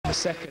a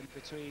second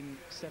between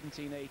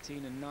 17,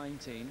 18 and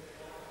 19.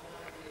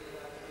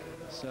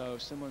 So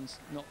if someone's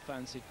not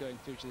fancied going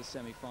through to the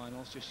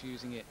semi-finals, just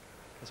using it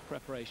as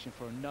preparation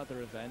for another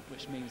event,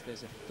 which means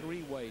there's a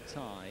three-way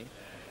tie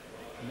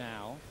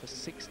now for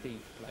 16th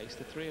place.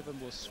 The three of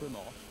them will swim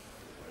off,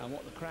 and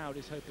what the crowd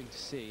is hoping to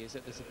see is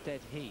that there's a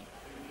dead heat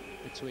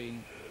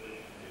between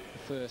the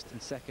first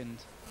and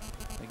second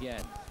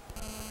again.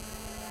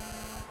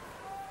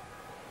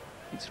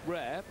 It's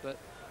rare, but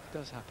it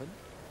does happen.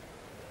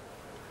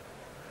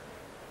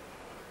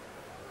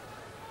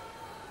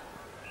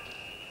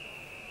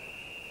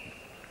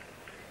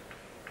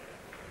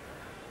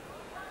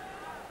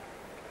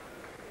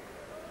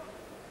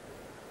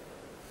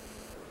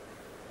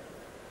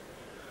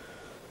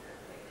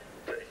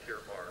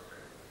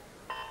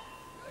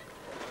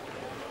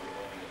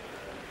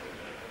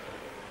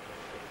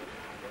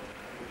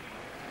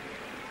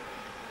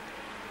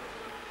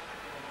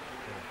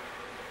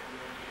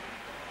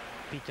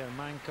 Peter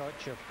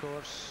Mankoc, of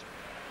course,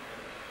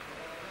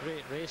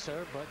 great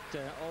racer, but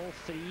all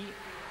three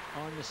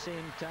on the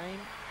same time.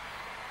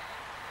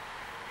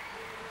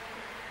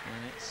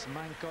 And it's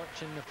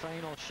Mankoc in the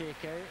final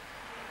shakeout.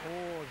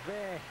 Oh,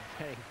 very,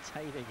 very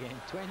tight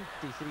again.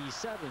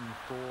 23-7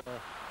 for...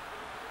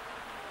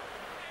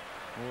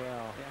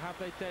 Well, yeah, have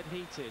they dead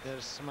heated? They're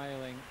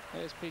smiling.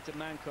 There's Peter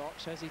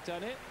Mankoc. Has he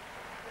done it?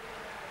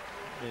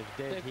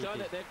 They've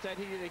done it. They've dead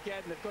heated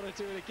again. They've got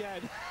to do it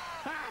again.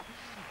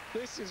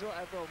 This is what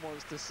everyone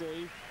wants to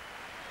see.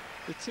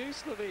 The two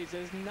Slovenes,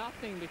 there's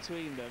nothing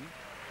between them,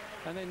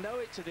 and they know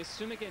each other. They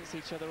swim against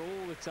each other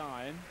all the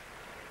time,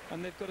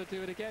 and they've got to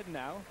do it again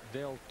now.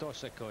 They'll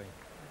toss a coin.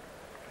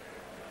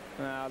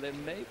 Now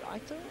then, maybe I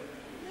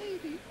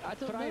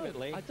don't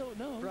Privately. know. I don't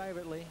know.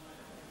 Privately.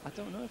 I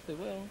don't know if they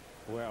will.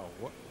 Well,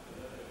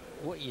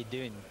 what are you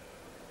doing?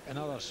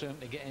 Another swim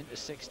to get into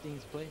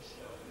 16th place?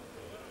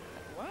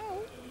 Wow.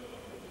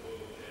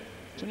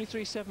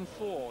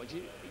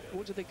 23.74.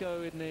 What did they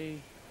go in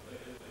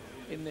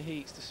the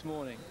heats this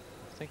morning?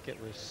 I think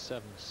it was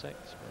 7.6.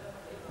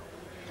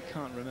 I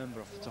can't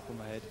remember off the top of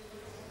my head.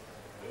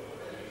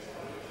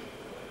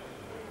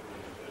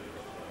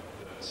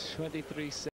 23.